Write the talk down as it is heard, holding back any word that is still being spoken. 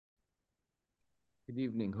Good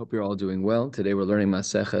evening. Hope you're all doing well. Today we're learning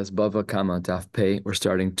Maseches Bava on-the-Daf Pei. We're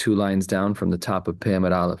starting 2 lines down from the top of Pei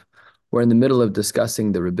Amud Aleph. We're in the middle of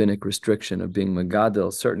discussing the rabbinic restriction of being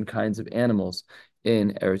megadol certain kinds of animals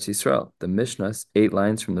in Eretz Yisrael. The Mishnah, 8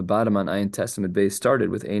 lines from the bottom on Ayin Testament base, started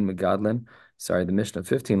with Ein Megadlin. Sorry, the Mishnah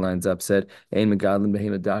 15 lines up said Ein Megadlin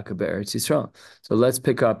Behemoth Daka Be'Eretz Yisrael. So let's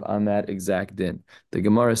pick up on that exact din. The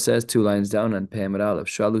Gemara says 2 lines down on Pei Amud Aleph.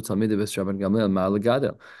 Shalu Talmidav Rabban Gamliel Ma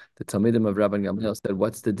Legadol. The Talmidim of Rabban Gamliel said,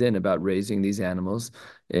 "What's the din about raising these animals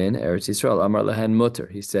in Eretz Yisrael?" Amar lehen mutter.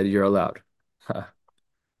 He said, "You're allowed."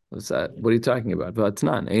 What's that? What are you talking about? But it's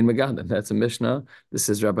not. Ein Megadan. That's a Mishnah. This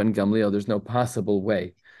is Rabban Gamliel. There's no possible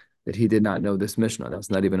way that he did not know this Mishnah.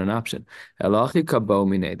 That's not even an option. Elachi kabo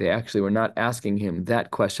mine. They actually were not asking him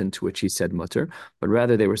that question to which he said mutter, but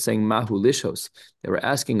rather they were saying mahu lishos. They were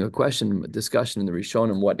asking a question, a discussion in the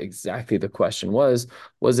Rishonim, what exactly the question was.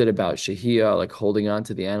 Was it about shehiyah, like holding on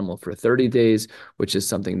to the animal for 30 days, which is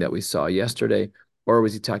something that we saw yesterday? Or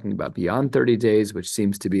was he talking about beyond 30 days, which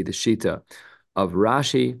seems to be the shita of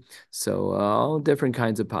Rashi? So all different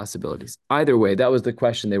kinds of possibilities. Either way, that was the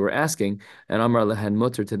question they were asking. And Amar lehen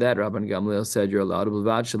mutter, to that, Rabban Gamliel said, "You're allowed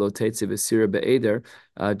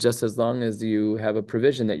just as long as you have a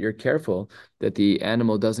provision that you're careful that the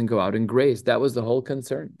animal doesn't go out and graze." That was the whole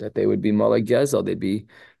concern, that they would be molag gezel,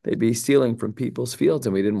 they'd be stealing from people's fields,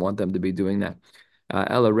 and we didn't want them to be doing that.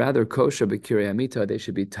 Ella, rather kosher b'kirei amita, they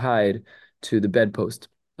should be tied to the bedpost.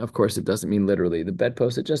 Of course, it doesn't mean literally the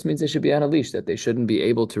bedpost. It just means they should be on a leash, that they shouldn't be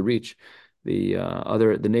able to reach the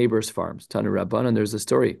neighbors' farms. Tanu Rabbanan, there's a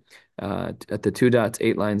story at the 2 dots,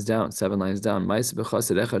 8 lines down, 7 lines down. There was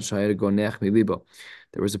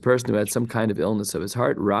a person who had some kind of illness of his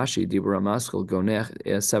heart. Rashi, Dibur Amaskal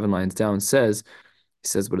Gonech, 7 lines down, says, he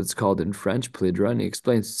says what it's called in French, plidra, and he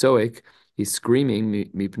explains, Tzoek, he's screaming,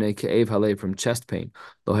 mipnei ke'ev halev, from chest pain.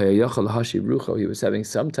 Lo hayayachal hashi rucho, he was having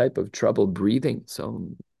some type of trouble breathing. So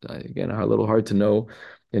again, a little hard to know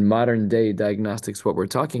in modern day diagnostics what we're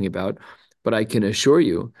talking about, but I can assure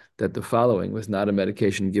you that the following was not a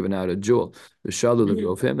medication given out at Jewel. V'shalu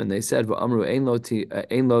l'rofim, and they said, "V'amru ein lo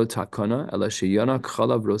takona ela sheyanak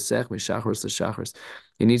chalav rosech mishachros l'shachros."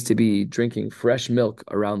 He needs to be drinking fresh milk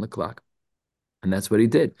around the clock. And that's what he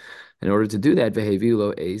did. In order to do that,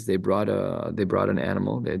 vehevilo is they brought an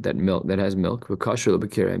animal that has milk,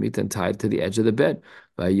 and tied to the edge of the bed.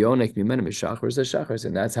 And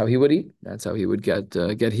that's how he would eat. That's how he would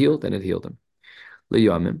get healed, and it healed him.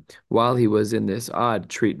 While he was in this odd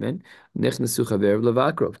treatment,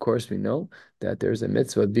 of course, we know that there's a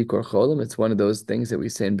mitzvah bikor cholim. It's one of those things that we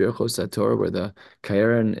say in Birchos HaTorah, where the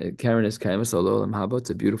Karen is kaimas alolam haba. It's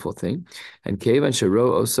a beautiful thing. And kevan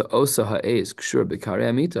shero osa ha'ez kshur b'karei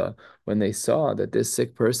amita. When they saw that this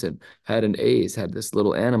sick person had an aze, had this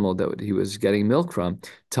little animal that he was getting milk from,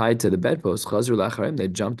 tied to the bedpost, chazru lacharim, they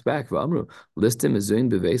jumped back. V'amru listim ezuin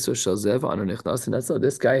beveso shel zev anu nichnas netzlo.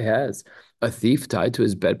 This guy has a thief tied to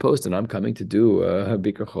his bedpost, and I'm coming to do a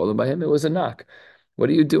bikar cholim by him. It was a knock. What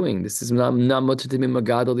are you doing? This is not much to be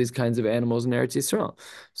magadol, these kinds of animals in Eretz Yisrael.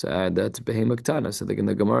 So that's behemoth ktana. So the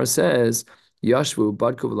Gemara says, Yashvu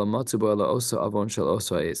badku v'lamatzu bo ela osa avon shel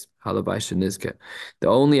osa es halavai shenizke. The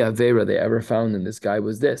only avera they ever found in this guy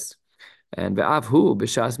was this. And ve'avhu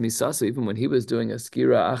b'shas misasu, even when he was doing a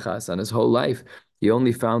skira achas on his whole life, he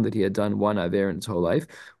only found that he had done one aver in his whole life,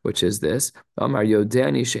 which is this. Amar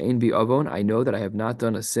yodani she'ein bi avon. I know that I have not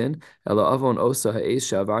done a sin. Ela avon osa ha'es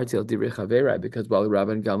she'avarti al divrei chaverai. Because while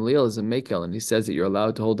Rabban Gamliel is a mekel, and he says that you're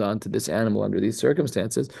allowed to hold on to this animal under these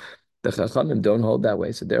circumstances, the chachamim don't hold that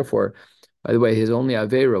way. So therefore, by the way, his only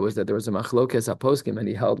avera was that there was a machlokes aposkim, and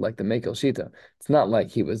he held like the mekel shita. It's not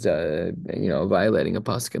like he was, violating a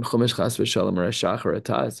pasuk in chumash chas v'shalom or a shach or a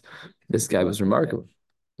taz. This guy was remarkable.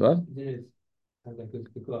 What?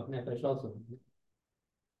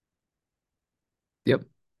 Yep,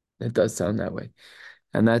 it does sound that way.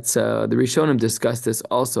 And that's the Rishonim discussed this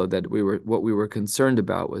also, that what we were concerned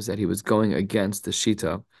about was that he was going against the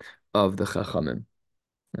shita of the chachamim.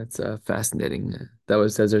 That's fascinating. That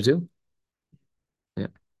was says there too. Yeah,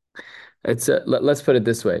 it's let's put it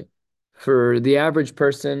this way: for the average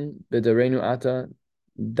person, b'darenu ata,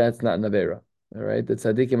 that's not navera. All right, the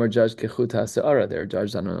tzaddikim are judged kechut ha'se'ara. They're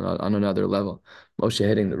judged on another level. Moshe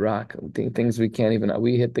hitting the rock, things we can't even.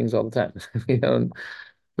 We hit things all the time.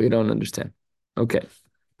 we don't understand. Okay.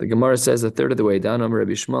 The Gemara says a third of the way down.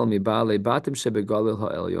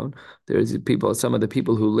 There's people, some of the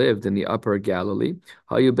people who lived in the upper Galilee.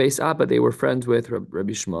 Hayu Beis Abba, they were friends with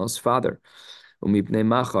Rabbi Shmuel's father.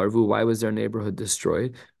 Why was their neighborhood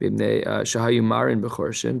destroyed? Their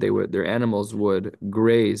animals would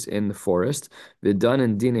graze in the forest. And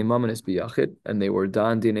they were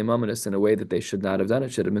done dine mamanis in a way that they should not have done.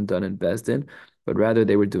 It should have been done in Bezdin, but rather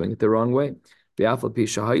they were doing it the wrong way. And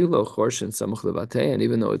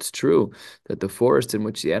even though it's true that the forest in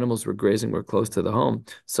which the animals were grazing were close to the home,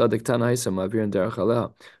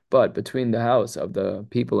 but between the house of the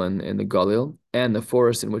people in the Galil and the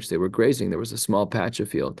forest in which they were grazing, there was a small patch of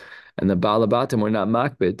field. And the Balabatim were not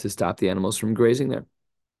makbid to stop the animals from grazing there.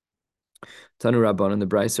 Tanu Rabban, and the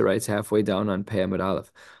Brisa writes halfway down on Pei Amud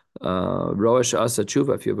Aleph. Roash Asa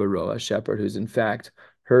Tshuva, if you have a Roa, shepherd who's in fact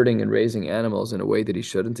herding and raising animals in a way that he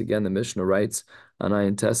shouldn't. Again, the Mishnah writes on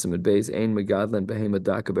Ayin Testament, Beis Ein Megadlin Behema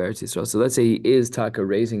Daka Be'eretz Yisrael. So let's say he is taka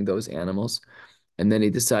raising those animals, and then he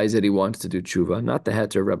decides that he wants to do tshuva, not the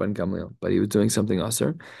heter of Rabban Gamliel, but he was doing something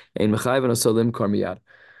aser. Ein Mechayv and Osolim Kormiyad.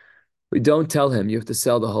 We don't tell him you have to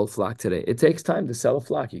sell the whole flock today. It takes time to sell a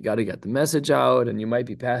flock. You got to get the message out, and you might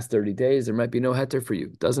be past 30 days. There might be no heter for you.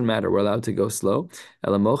 It doesn't matter. We're allowed to go slow.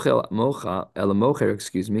 Elamocher,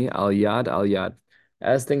 excuse me, al yad, al yad.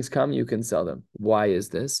 As things come, you can sell them. Why is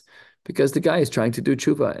this? Because the guy is trying to do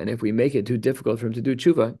tshuva, and if we make it too difficult for him to do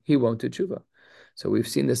tshuva, he won't do tshuva. So we've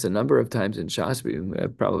seen this a number of times in Shas,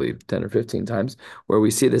 probably 10 or 15 times, where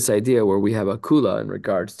we see this idea where we have a kula in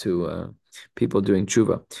regards to people doing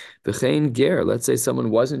tshuva. V'chein ger, let's say someone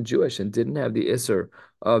wasn't Jewish and didn't have the isser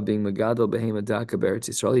of being megadol behema daka be'eretz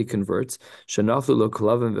Yisrael, he converts. Shenaflu lo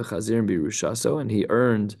klavim v'chazirim b'Yerushaso, and he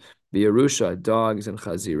earned b'Yerusha dogs and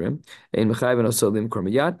chazirim. Ein mechayven osolim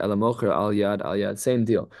kormiyat alamocher al yad. Same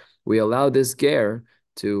deal. We allow this ger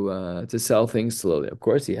to sell things slowly. Of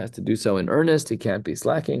course, he has to do so in earnest. He can't be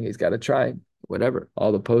slacking. He's got to try. Whatever,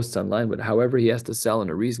 all the posts online, but however he has to sell in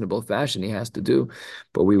a reasonable fashion, he has to do.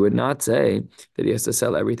 But we would not say that he has to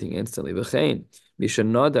sell everything instantly. V'chein,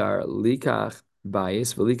 mishanodar likach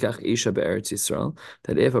bayis v'likach isha be'eretz Yisrael,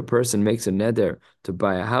 that if a person makes a neder to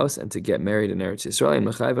buy a house and to get married in Eretz Yisrael, and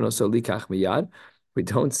mechayven also likach miyad, we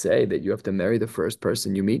don't say that you have to marry the first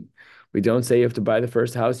person you meet. We don't say you have to buy the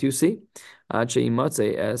first house you see. Ad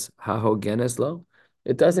she'imatze es hahogenes lo.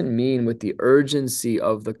 It doesn't mean with the urgency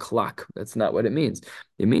of the clock. That's not what it means.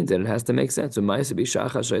 It means that it has to make sense. But there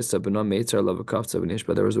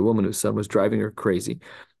was a woman whose son was driving her crazy,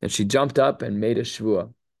 and she jumped up and made a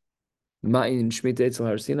shvua. What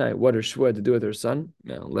her shvua had to do with her son?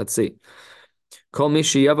 Now, let's see.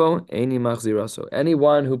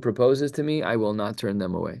 Anyone who proposes to me, I will not turn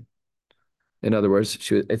them away. In other words,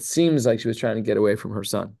 it seems like she was trying to get away from her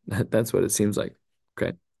son. That's what it seems like.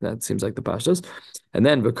 Okay, that seems like the pashtos. And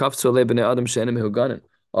then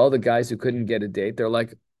all the guys who couldn't get a date, they're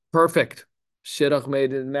like, perfect. Shidduch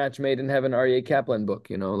made a match made in heaven, Aryeh Kaplan book.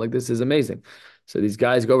 Like this is amazing. So these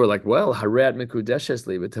guys go over like, well, harat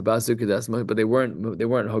mikudeshesli, but they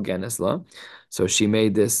weren't hogenes la. So she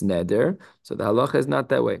made this neder. So the halacha is not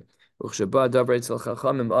that way. She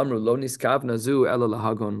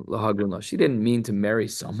didn't mean to marry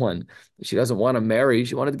someone she doesn't want to marry.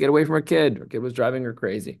 She wanted to get away from her kid. Her kid was driving her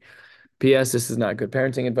crazy. P.S. This is not good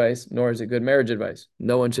parenting advice, nor is it good marriage advice.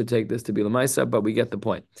 No one should take this to be l'maisa, but we get the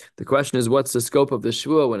point. The question is, what's the scope of the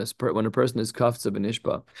shvua when a person is kafza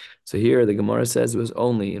b'nishba? So here the Gemara says it was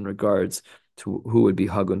only in regards to who would be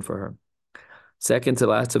hagun for her. Second to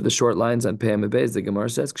last of the short lines on Pei Amud, the Gemara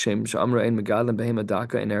says, "Kshem sh'amru ein megadlen behema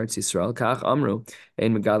daka in Eretz Yisrael, kach amru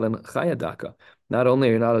ein megadlen chaya daka." Not only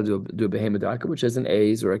are you not allowed to do a behema daka, which is an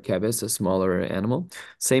aze or a kevis, a smaller animal.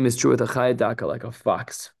 Same is true with a chaya daka, like a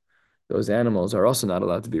fox. Those animals are also not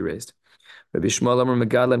allowed to be raised. Rabbi Shmuel Amar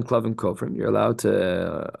megadlen klavim kofrim. You're allowed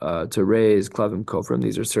to raise klavim kofrim.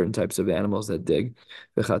 These are certain types of animals that dig.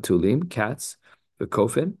 V'chatulim, cats. The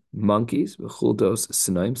kofin, monkeys, the chuldos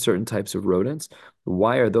sinaim, certain types of rodents.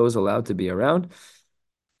 Why are those allowed to be around?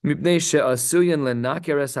 I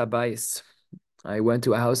went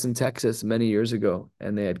to a house in Texas many years ago,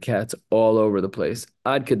 and they had cats all over the place.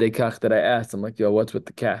 Ad kedei kach that I asked, I'm like, yo, what's with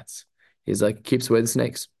the cats? He's like, keeps away the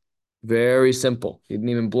snakes. Very simple. He didn't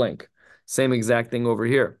even blink. Same exact thing over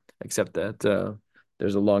here, except that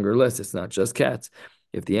there's a longer list. It's not just cats.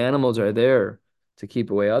 If the animals are there to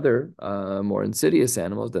keep away other more insidious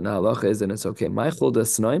animals, then the halacha is, then it's okay. My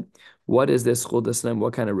chuldas snaim. What is this chuldas snaim?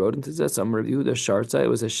 What kind of rodent is this? I'm review the shartza. It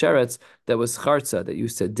was a sheretz that was charza that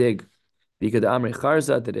used to dig. Because amri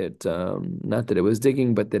charza, that it not that it was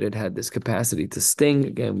digging, but that it had this capacity to sting.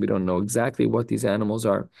 Again, we don't know exactly what these animals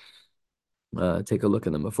are. Take a look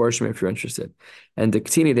at them before if you're interested. And the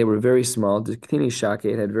ktini, they were very small. The ktini shake,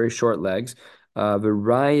 it had very short legs.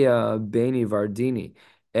 Viraya beni vardini,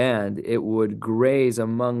 and it would graze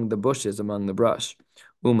among the bushes, among the brush.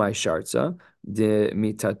 Umay shartza de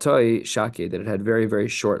mitatoi shake, that it had very, very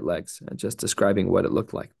short legs, just describing what it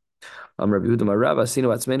looked like. Rabbi Yehuda Amar Rav,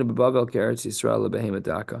 Asinu Atzmeinu b'Bavel Keretz Yisrael lebehema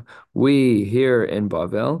daka. We here in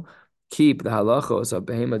Bavel keep the halachos of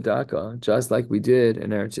behema daka just like we did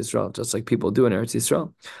in Eretz Yisrael, just like people do in Eretz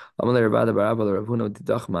Yisrael. Amar le Rav Ada bar Abba le Rav Huna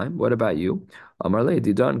didach maim. What about you? Amar le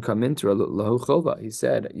didan kam intra lahu chova. He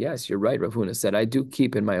said, yes, you're right. Rav Huna said, I do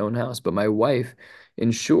keep in my own house, but my wife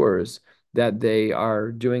ensures that they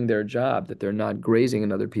are doing their job, that they're not grazing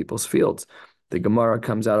in other people's fields. The Gemara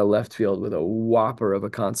comes out of left field with a whopper of a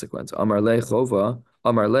consequence. Amar le chova,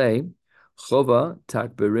 Amar le chova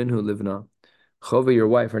tak berinhu livna. Chova, your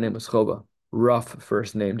wife, her name was Chova. Rough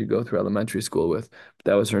first name to go through elementary school with, but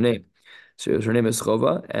that was her name. So her name is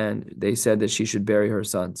Chova, and they said that she should bury her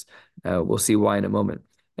sons. We'll see why in a moment.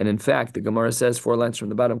 And in fact, the Gemara says 4 lines from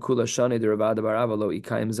the bottom, Kula shani de Ravada barava lo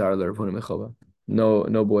ikaim zar le Ravuna mechova.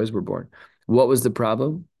 No boys were born. What was the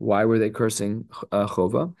problem? Why were they cursing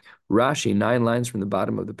Chova? Rashi, 9 lines from the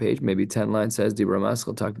bottom of the page, maybe 10 lines, says, Dibra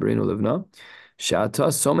maskal tak berinu livna, sha'ata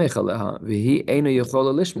somech aleha, v'hi eino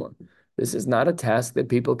yochola lishmor. This is not a task that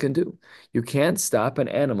people can do. You can't stop an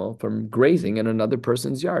animal from grazing in another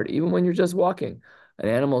person's yard, even when you're just walking. An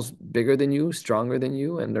animal's bigger than you, stronger than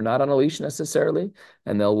you, and they're not on a leash necessarily,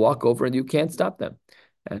 and they'll walk over and you can't stop them.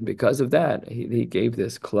 And because of that, he gave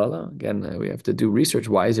this klala. Again, we have to do research.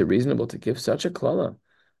 Why is it reasonable to give such a klala?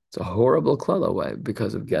 It's a horrible klala. Why?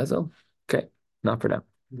 Because of Gezel? Okay, not for now.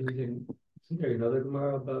 Isn't there another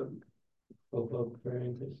Gemara about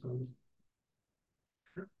preparing to sons?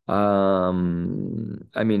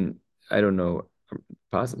 I mean, I don't know.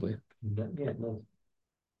 Possibly. Yeah, no.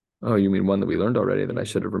 Oh, you mean one that we learned already that I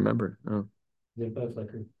should have remembered? Oh. They're both like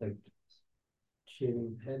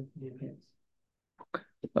shaving head.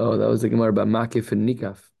 Oh, that was the Gemara about Makif and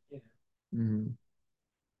Nikaf. Yeah. Mm-hmm.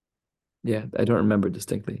 Yeah, I don't remember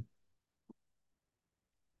distinctly.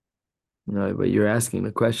 No, but you're asking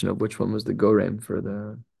the question of which one was the Gorem for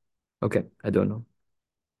the. Okay, I don't know.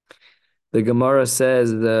 The Gemara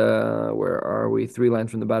says where are we? 3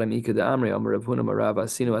 lines from the bottom. Ika de Amri Amar Rav Huna Marav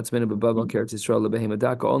Asinu Atzmenu b'Bavel Keretz Yisrael lebehema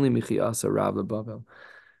daka only michiasa Rav leBavel.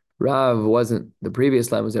 Rav wasn't. The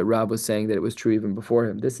previous line was that Rav was saying that it was true even before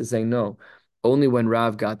him. This is saying no, only when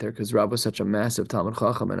Rav got there, because Rav was such a massive Talmud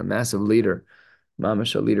Chacham and a massive leader,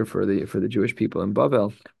 mamash, a leader for the Jewish people in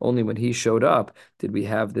Bavel. Only when he showed up did we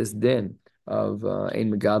have this din of ein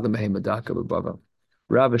megadlim behema daka b'Bavel.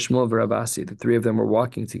 Rav Shmuel v'Rav Asi, the 3 of them were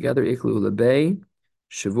walking together. Iklu lebei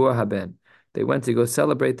Shavua haben. They went to go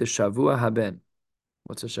celebrate the Shavua haben.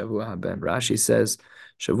 What's a Shavua haben? Rashi says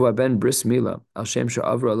Shavua haben bris mila al shem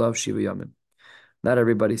sha'avra alav shiva yamim. Not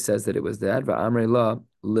everybody says that it was that. Va'amrei la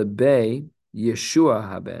lebei Yeshua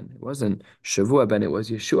haben. It wasn't Shavua haben. It was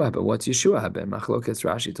Yeshua haben. What's Yeshua haben? Machlokes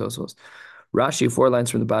Rashi Tosfos. Rashi 4 lines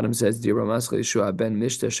from the bottom says Dira Maskal Yeshua haben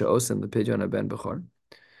mishta sha'osen lepidyon haben b'chor.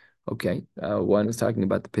 Okay, one is talking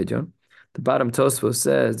about the pigeon. The bottom Tosfos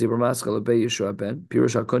says Dibur Maskal Lebei Yeshua ben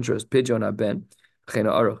Pirush HaKuntras Pigeon Haben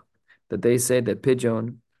Chena Aruch, that they say that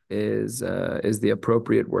pigeon is the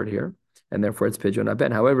appropriate word here, and therefore it's Pigeon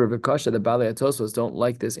Haben. However, Vikasha, the Balei Tosfos don't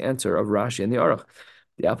like this answer of Rashi and the Aruch.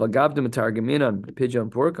 The Afagavdim Targaminan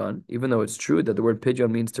Pigeon Porkon, even though it's true that the word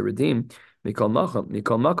pigeon means to redeem, Mikol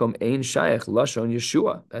Makom Ein Shayach Lashon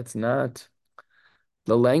Yeshua. That's not.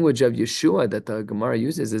 The language of Yeshua that the Gemara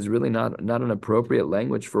uses is really not an appropriate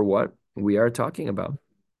language for what we are talking about.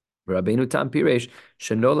 Rabbeinu Tam Piresh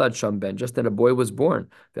Shenolad Sham Ben, just that a boy was born.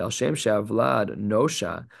 Ve'al Shem Shavlad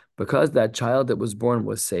Nosha, because that child that was born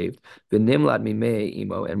was saved. V'nimlad Mimei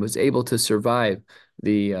Imo, and was able to survive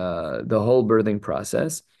the whole birthing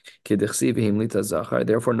process. Therefore,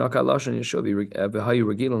 Nakalashon Yeshua v'hayu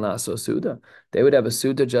regilan la'aso suda. They would have a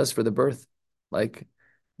suda just for the birth, like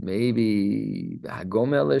maybe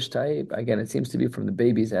Hagomelish type. Again, it seems to be from the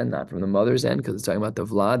baby's end, not from the mother's end, because it's talking about the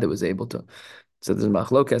Vlad that was able to. So there's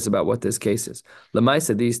machlokas about what this case is.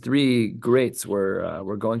 Lamaisa, these 3 greats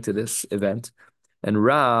were going to this event, and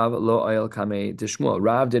Rav lo ayel kame de Shmuel.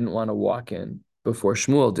 Rav didn't want to walk in before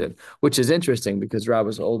Shmuel did, which is interesting because Rav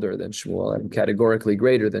was older than Shmuel and categorically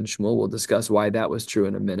greater than Shmuel. We'll discuss why that was true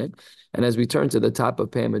in a minute. And as we turn to the top of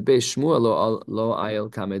Pamid Beis, Shmuel lo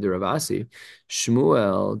ayel kame de Ravasi.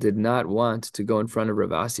 Shmuel did not want to go in front of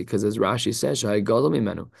Ravasi because, as Rashi says, Shai Golom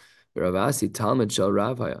Imenu, Ravasi Talmud Shel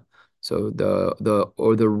Ravaya. So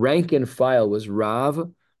the rank and file was Rav,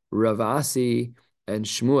 Ravasi, and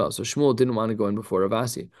Shmuel. So Shmuel didn't want to go in before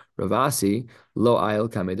Ravasi. Ravasi lo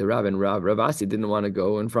ayel kame de Rav, and Ravasi didn't want to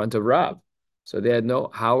go in front of Rav. So they had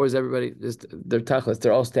how was everybody just, they're tachlis,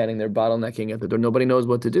 they're all standing there bottlenecking at the door. Nobody knows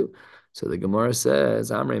what to do. So the Gemara says,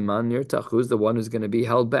 Amrei man nirtach, who's the one who's going to be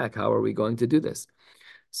held back? How are we going to do this?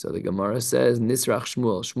 So the Gemara says, Nisrach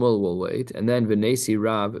Shmuel, Shmuel will wait, and then V'nesi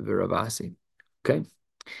Rav v'Ravasi. Okay?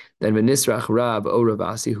 Then V'nisrach Rav o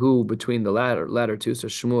Ravasi, who between the latter two, so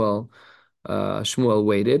Shmuel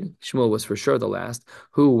waited. Shmuel was for sure the last.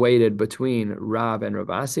 Who waited between Rav and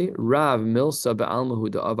Ravasi? Rav milsa be'almahu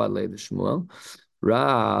da'avad le Shmuel.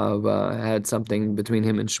 Rav had something between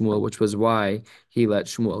him and Shmuel, which was why he let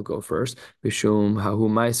Shmuel go first. Bishum hahu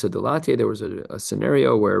ma'isa delate. There was a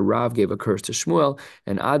scenario where Rav gave a curse to Shmuel,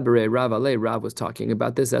 and Adbere Rav ale. Rav was talking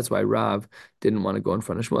about this. That's why Rav didn't want to go in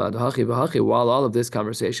front of Shmuel. Adhachi v'hachi. While all of this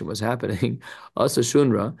conversation was happening, Asa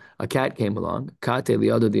Shunra, a cat came along, kate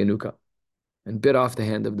liada dianuka, and bit off the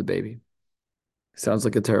hand of the baby. Sounds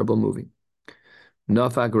like a terrible movie.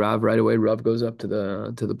 Nafak Rav, right away, Rav goes up to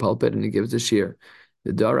the pulpit and he gives a shiur.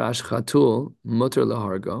 The darash chatul mutter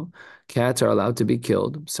lahargo. Cats are allowed to be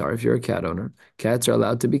killed. Sorry if you're a cat owner. Cats are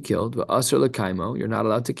allowed to be killed. V'asr lekaimo. You're not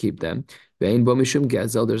allowed to keep them. Ve'ein bo mishum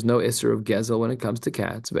gezel. There's no isser of gezel when it comes to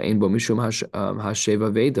cats. Ve'ein bo mishum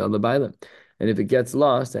hasheva veda lebailim. And if it gets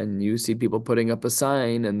lost and you see people putting up a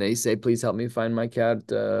sign and they say, please help me find my cat,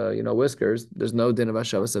 Whiskers, there's no din of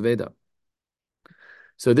Hashavas Aveda.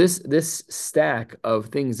 So this stack of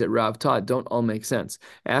things that Rav taught don't all make sense.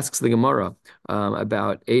 Asks the Gemara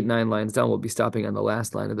about 8-9 lines down. We'll be stopping on the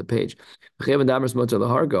last line of the page.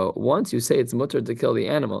 Once you say it's mutter to kill the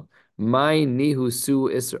animal, my nihu su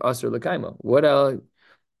asr lekaimo.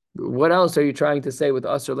 What else are you trying to say with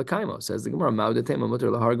asr lekaimo? Says the Gemara, ma'udetema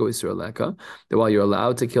mutter lahargo isra leka. That while you're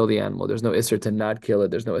allowed to kill the animal, there's no isra to not kill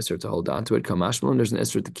it. There's no isra to hold on to it. Kamashmalon, there's an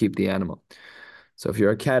isra to keep the animal. So if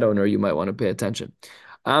you're a cat owner, you might want to pay attention.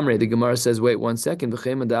 Amre, the Gemara says, wait 1 second. Once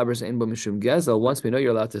we know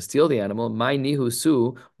you're allowed to steal the animal, my nihu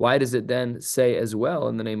su, why does it then say as well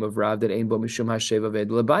in the name of Rav that ein bo mishum hasheva ved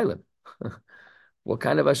lebailim? What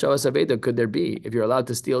kind of hashavas aveda could there be if you're allowed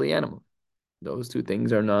to steal the animal? Those two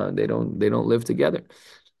things are not, they don't live together.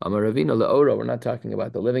 Amaravina le'ora, we're not talking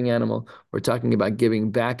about the living animal. We're talking about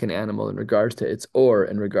giving back an animal in regards to its or,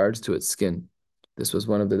 in regards to its skin. This was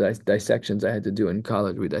one of the dissections I had to do in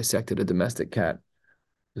college. We dissected a domestic cat.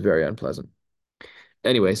 It was very unpleasant.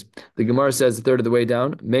 Anyways, the Gemara says a third of the way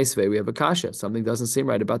down, Mesve, we have a kasha. Something doesn't seem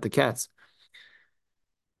right about the cats.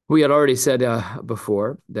 We had already said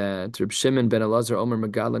before that Reb Shimon ben Elazar, Omer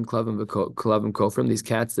Megadlin, Klavim Kofrim,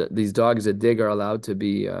 these dogs that dig are allowed to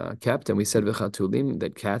be kept, and we said v'chatulim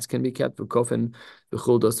that cats can be kept, v'kofin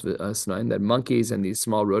v'chuldos v'snain that monkeys and these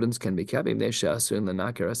small rodents can be kept.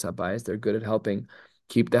 They're good at helping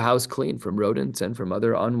keep the house clean from rodents and from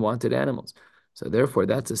other unwanted animals. So therefore,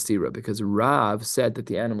 that's a stira because Rav said that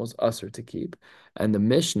the animal's usher to keep, and the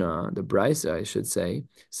Mishnah, the Brisa, I should say,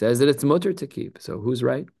 says that it's mutter to keep. So who's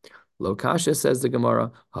right? Lo kasha, says the Gemara,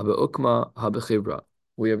 habe ukma, habe chivra.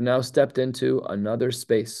 We have now stepped into another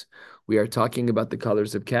space. We are talking about the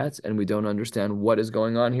colors of cats, and we don't understand what is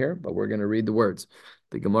going on here, but we're going to read the words.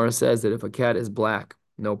 The Gemara says that if a cat is black,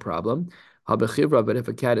 no problem. Habe chivra, but if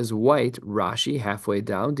a cat is white, Rashi, halfway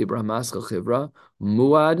down, dibra maschel chivra,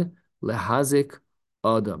 muad, lehazik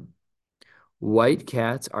adam. White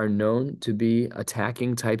cats are known to be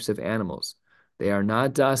attacking types of animals. They are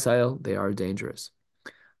not docile, they are dangerous.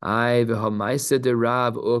 But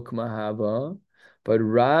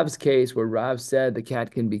Rav's case, where Rav said the cat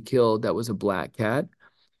can be killed, that was a black cat.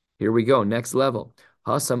 Here we go, next level.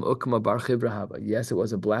 Hasam ukma bar chivrahava. Yes, it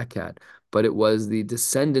was a black cat, but it was the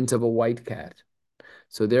descendant of a white cat.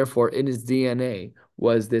 So therefore, in his DNA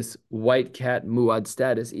was this white cat muad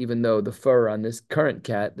status, even though the fur on this current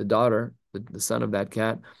cat, the daughter, the son of that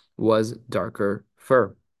cat, was darker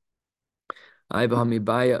fur. This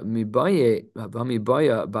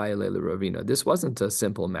wasn't a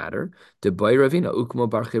simple matter. That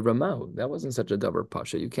wasn't such a davar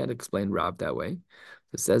pasha. You can't explain Rav that way.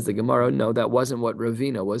 It says the Gemara, no, that wasn't what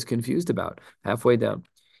Ravina was confused about. Halfway down.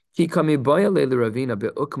 Now we're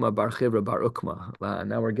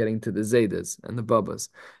getting to the Zaydas and the Babas.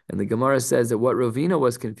 And the Gemara says that what Ravina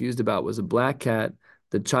was confused about was a black cat,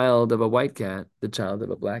 the child of a white cat, the child of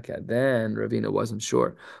a black cat. Then Ravina wasn't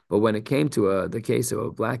sure. But when it came to the case of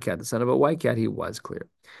a black cat, the son of a white cat, he was clear.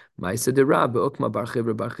 But the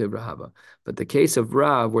case of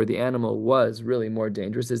Rav, where the animal was really more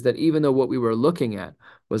dangerous, is that even though what we were looking at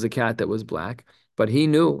was a cat that was black, but he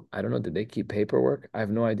knew, I don't know, did they keep paperwork? I have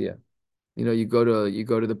no idea. You go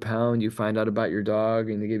to the pound, you find out about your dog,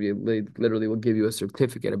 and they literally will give you a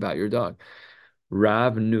certificate about your dog.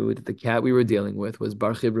 Rav knew that the cat we were dealing with was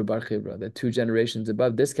bar chivra, that 2 generations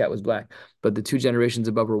above, this cat was black, but the 2 generations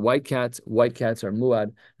above were white cats. White cats are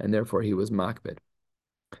muad, and therefore he was makbid.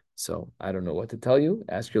 So I don't know what to tell you.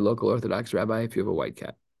 Ask your local Orthodox rabbi if you have a white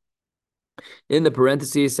cat. In the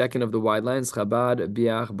parentheses, second of the wide lines, Chabad,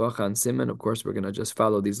 Biach, Bachan, Simon. Of course, we're going to just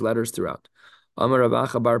follow these letters throughout. Amar Rav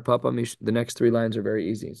Acha bar Papa, the next three lines are very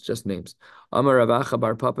easy. It's just names. Amar Rav Acha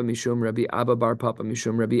bar Papa Mishum Rabbi Abba bar Papa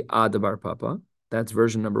Mishum Rabbi Ada bar Papa. That's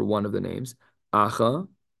version number one of the names. Acha,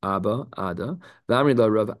 Abba, Ada. V'amri la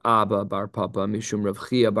Rav Abba bar Papa Mishum Rav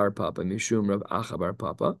Chia bar Papa Mishum Rav Acha bar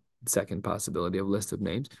Papa. Second possibility of list of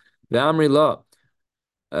names. V'amri la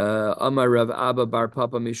Amar Rav Abba bar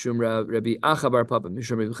Papa Mishum Rabbi Acha bar Papa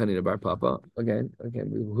Mishum Rabbi Chanina bar Papa. Again,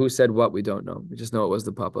 who said what? We don't know. We just know it was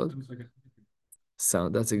the Papa. So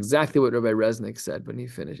that's exactly what Rabbi Resnick said when he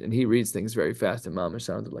finished. And he reads things very fast, and Mamash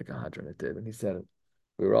sounded like a hadron. It did when he said it.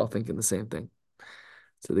 We were all thinking the same thing.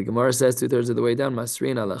 So the Gemara says 2/3 of the way down,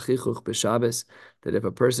 Masrin ala chichuch b'Shabbos, that if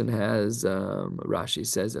a person has, Rashi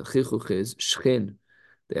says that chichuch is shchin,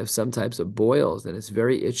 they have some types of boils, and it's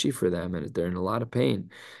very itchy for them, and they're in a lot of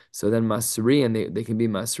pain. So then Masri, and they can be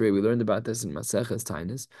Masri. We learned about this in Maseches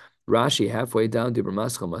Tainis. Rashi, halfway down, Dibur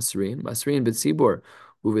Maschal Masrin, Masrin b'tzibor,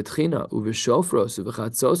 uvitchina, uvishofros,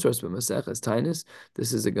 uvichatzosros b'Maseches Tainis.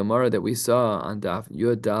 This is a Gemara that we saw on Daf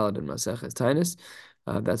Yud Dalad in Maseches Tainis.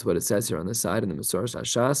 That's what it says here on the side in the Masoros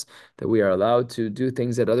Hashas, that we are allowed to do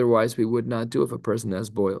things that otherwise we would not do if a person has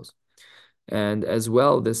boils. And as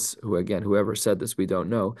well, whoever said this, we don't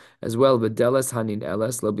know. As well, v'deles hanin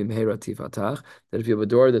eles lo bimheira tifatach, that if you have a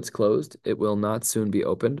door that's closed, it will not soon be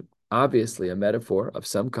opened. Obviously, a metaphor of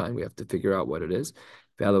some kind. We have to figure out what it is.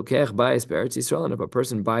 And if a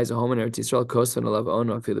person buys a home in Eretz Yisrael, kosvan alav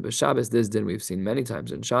ono afilu b'Shabbos, this din we've seen many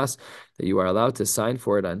times in Shas, that you are allowed to sign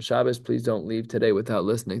for it on Shabbos. Please don't leave today without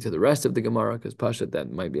listening to the rest of the Gemara, because Pashat,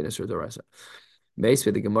 that might be an Isur D'Oraisa.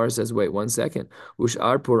 Basically, the Gemara says, wait 1 second. Let's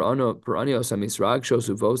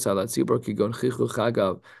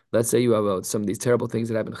say you have some of these terrible things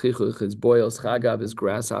that happen. Chichuch is boils, chagav is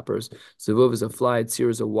grasshoppers, zuvuv is a fly, tzir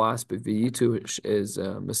is a wasp, v'yitu is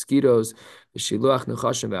mosquitoes, shiluach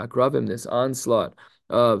nechashim v'akravim, this onslaught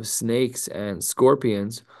of snakes and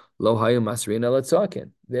scorpions. Lo hayu masriyan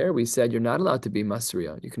elatzakin. There we said you're not allowed to be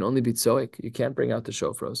masriya. You can only be tzoik. You can't bring out the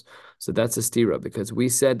shofros. So that's a stira, because we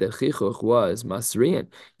said that chichuch was masriyan.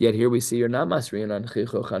 Yet here we see you're not masriyan on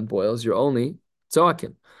chichuch, on boils. You're only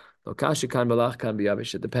tzoakin. Lokashi kan balach kan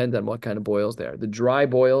biyavish. It depends on what kind of boils they are. The dry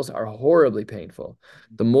boils are horribly painful.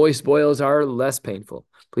 The moist boils are less painful.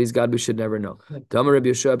 Please God, we should never know. Tamar Rabbi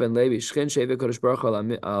Yeshua ben Levi shchin shevei kodesh baruch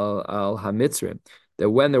al hamitzrim, that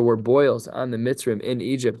when there were boils on the Mitzrim in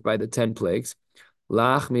Egypt by the 10 plagues,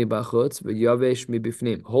 lach mi bachutz v'yavesh mi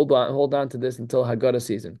bifnim. Hold on to this until Haggadah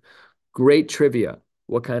season. Great trivia.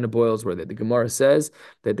 What kind of boils were they? The Gemara says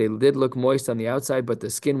that they did look moist on the outside, but the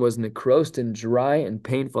skin was necrosed and dry and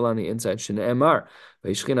painful on the inside. That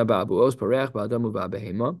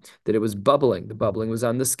it was bubbling. The bubbling was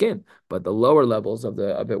on the skin, but the lower levels of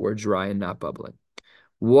it were dry and not bubbling.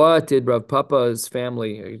 What did Rav Papa's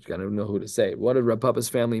family, I don't know who to say, what did Rav Papa's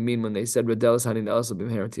family mean when they said, Redelis hanin elas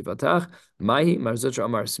b'mheir tifatach, mahi marzutra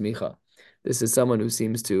amar smicha? This is someone who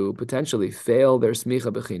seems to potentially fail their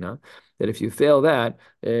smicha bechina, that if you fail that,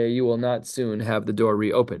 you will not soon have the door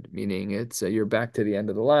reopened, meaning it's you're back to the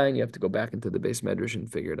end of the line, you have to go back into the base medrash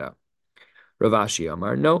and figure it out. Rav Ashi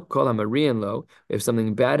Amar, no, kol hamarian lo, if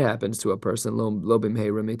something bad happens to a person, lo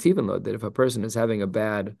b'mheir metivin lo, that if a person is having a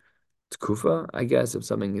bad Kufa, I guess, if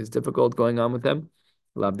something is difficult going on with them,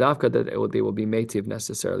 Lavdavka, that they will be metiv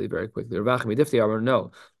necessarily very quickly. Ravachmi difti amar,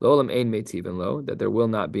 no, lo'olam ein metiv and lo, that there will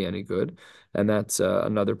not be any good, and that's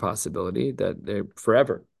another possibility, that they're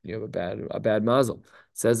forever. You have a bad mazel.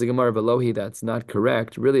 Says the Gemara Velohi, that's not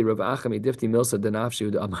correct. Really, Ravachmi difti milsa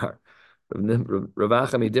denafshu amar.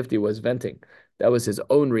 Ravachmi difti was venting. That was his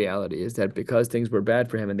own reality, is that because things were bad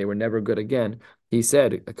for him and they were never good again, he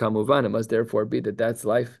said, Kamuvan, it must therefore be that that's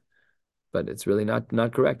life. But it's really not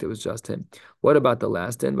correct. It was just him. What about the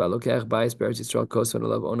last din? That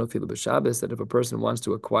if a person wants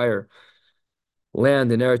to acquire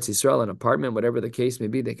land in Eretz Yisrael, an apartment, whatever the case may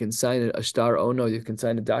be, they can sign a shtar ono. You can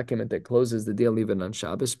sign a document that closes the deal even on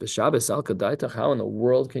Shabbos. B'Shabbos al kadaitach. How in the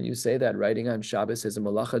world can you say that? Writing on Shabbos is a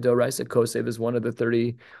malacha d'oraisa. Kosev is one of the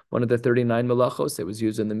 39 malachos. It was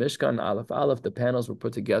used in the Mishkan. Aleph. The panels were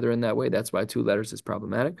put together in that way. That's why 2 letters is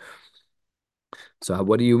problematic. So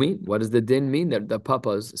what do you mean? What does the din mean that the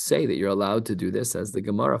papas say that you're allowed to do this? As the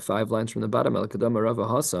Gemara, 5 lines from the bottom, in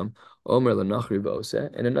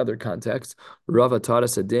another context, Rava taught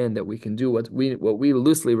us a din that we can do what we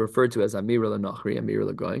loosely refer to as Amira l'Nachri, Amira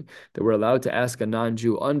l'Goying, that we're allowed to ask a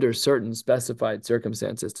non-Jew under certain specified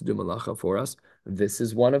circumstances to do malacha for us. This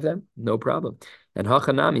is one of them, no problem. And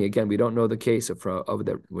Hachanami, again, we don't know the case of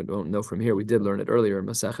that. We don't know from here. We did learn it earlier in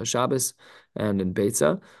Maseches Shabbos and in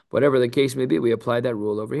Beitza. Whatever the case may be, we apply apply that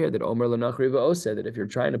rule over here that Omer Lanachri V'o said that if you're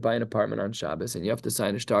trying to buy an apartment on Shabbos and you have to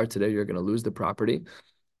sign a shtar today, you're going to lose the property.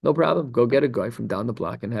 No problem. Go get a guy from down the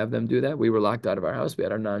block and have them do that. We were locked out of our house. We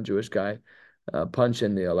had our non-Jewish guy punch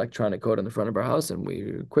in the electronic code on the front of our house, and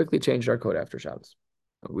we quickly changed our code after Shabbos.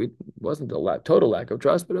 We wasn't a total lack of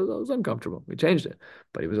trust, but it was uncomfortable. We changed it,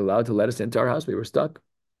 but he was allowed to let us into our house. We were stuck.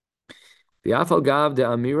 The afal gav de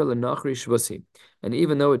amira lenachri shvusi. And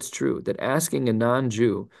even though it's true that asking a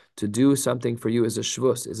non-Jew to do something for you as a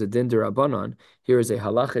shvus, is a din derabanan, here is a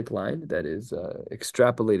halachic line that is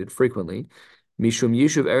extrapolated frequently. Mishum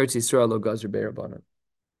yishuv eretz Yisrael lo gazer be'rabanan.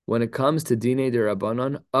 When it comes to dine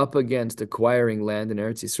derabanan, up against acquiring land in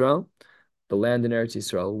Eretz Yisrael, the land in Eretz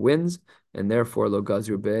Yisrael wins, and therefore lo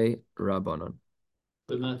gazer be'rabanan.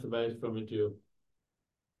 But not to buy it from a Jew.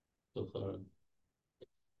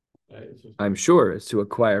 I'm sure it's to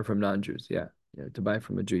acquire from non-Jews. Yeah, to buy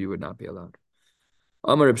from a Jew, you would not be allowed.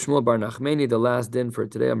 Amar Reb Shmuel bar Nachmeni, the last din for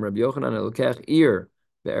today. Amar Reb Yochanan elokech ir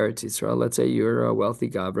be'eretz Yisrael. Let's say you're a wealthy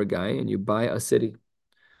Gavra guy and you buy a city.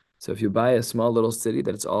 So if you buy a small little city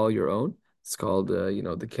that it's all your own, it's called,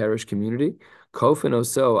 the Karesh community. Kofin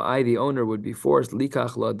oso, I, the owner, would be forced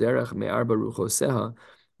likach la derech me'arba ruchoseha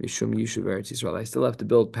mishum yishuv eretz Yisrael. I still have to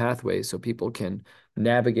build pathways so people can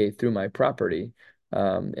navigate through my property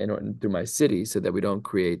and through my city, so that we don't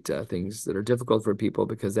create things that are difficult for people,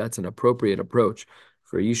 because that's an appropriate approach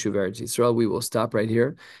for Yishuv Eretz Yisrael. We will stop right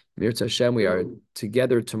here. Mirz Hashem, we are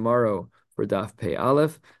together tomorrow for Daf Pei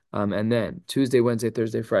Aleph. And then Tuesday, Wednesday,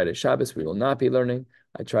 Thursday, Friday, Shabbos, we will not be learning.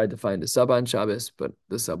 I tried to find a sub on Shabbos, but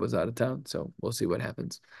the sub was out of town. So we'll see what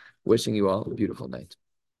happens. Wishing you all a beautiful night.